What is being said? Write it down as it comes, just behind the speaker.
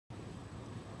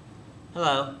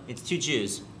Hello, it's two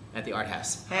Jews at the art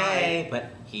house. Hey,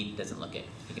 but he doesn't look it.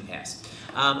 He can pass.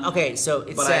 Okay, so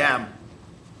it's. But I am.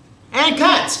 And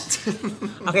cut!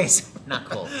 Okay, so, not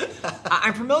cool.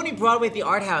 I'm promoting Broadway at the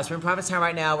Art House. We're in Provincetown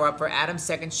right now. We're up for Adam's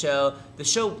second show.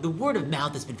 The word of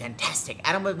mouth has been fantastic.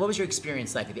 Adam, what was your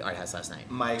experience like at the Art House last night?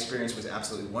 My experience was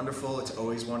absolutely wonderful. It's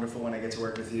always wonderful when I get to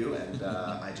work with you, and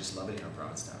I just love it here in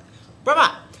Provincetown.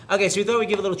 Bravo! Okay, so we thought we'd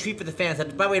give a little treat for the fans. By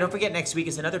the way, don't forget next week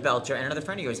is another Belcher and another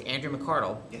friend of yours, Andrew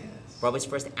McCardle. Yes. Broadway's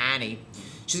first Annie.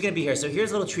 She's going to be here. So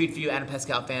here's a little treat for you Adam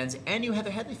Pascal fans and you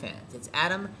Heather Headley fans. It's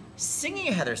Adam singing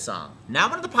a Heather song. Not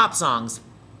one of the pop songs,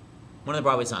 one of the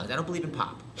Broadway songs. I don't believe in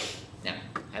pop. Now,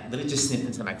 I literally just sniffed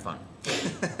into the microphone.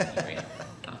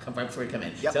 I'll come right before you come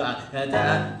in. Yep. So, and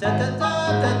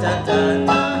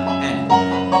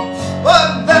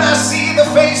but then I see the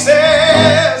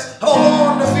faces of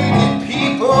all defeated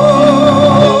people, a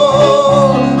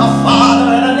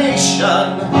father and a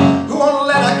nation who won't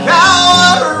let a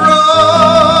coward run.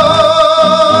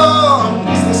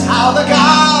 Is this how the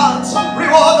gods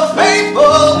reward the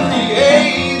faithful through the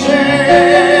ages,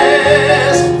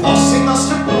 forcing us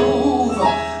to prove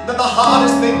that the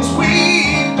hardest things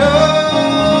we've done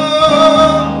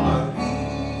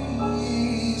were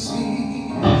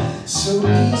easy, so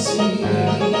easy.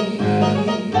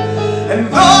 And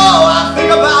though I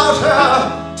think about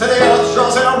her till the earth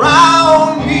draws it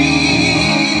around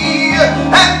me,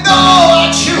 and though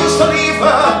I choose to leave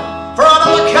her for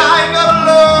another kind of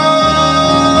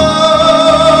love,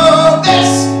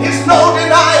 this is no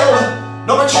denial,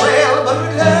 no betrayal, but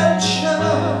redemption.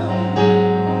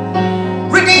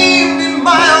 Redeemed in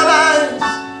my own eyes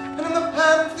and in the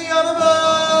pantheon above.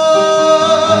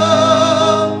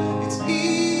 It's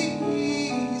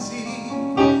easy,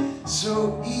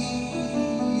 so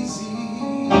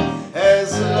easy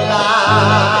as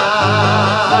life.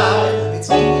 It's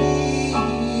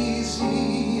easy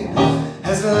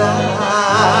as life.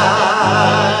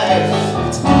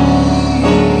 It's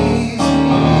easy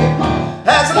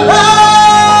as life.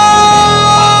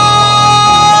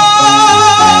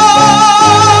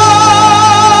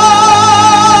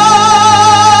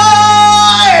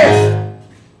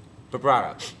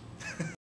 vibrato.